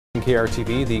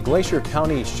KRTV, the Glacier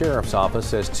County Sheriff's Office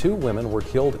says 2 women were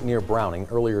killed near Browning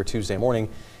earlier Tuesday morning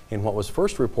in what was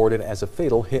first reported as a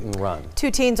fatal hit and run. 2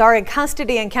 teens are in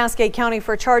custody in Cascade County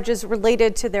for charges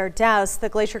related to their deaths. The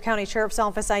Glacier County Sheriff's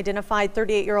Office identified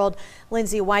 38-year-old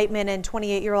Lindsay Whiteman and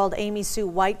 28-year-old Amy Sue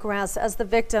Whitegrass as the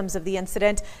victims of the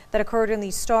incident that occurred in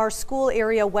the Star School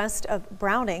area west of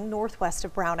Browning, northwest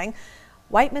of Browning.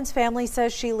 Whiteman's family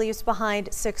says she leaves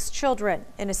behind 6 children.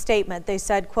 In a statement, they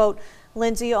said, quote,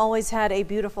 "Lindsay always had a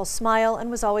beautiful smile and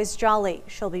was always jolly.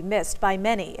 She'll be missed by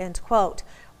many," end quote.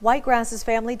 Whitegrass's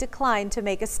family declined to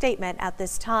make a statement at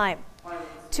this time.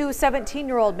 2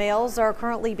 17-year-old males are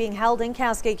currently being held in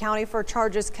Cascade County for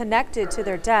charges connected to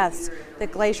their deaths. The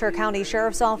Glacier County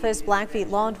Sheriff's Office, Blackfeet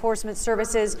Law Enforcement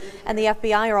Services, and the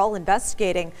FBI are all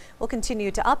investigating. We'll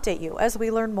continue to update you as we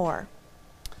learn more.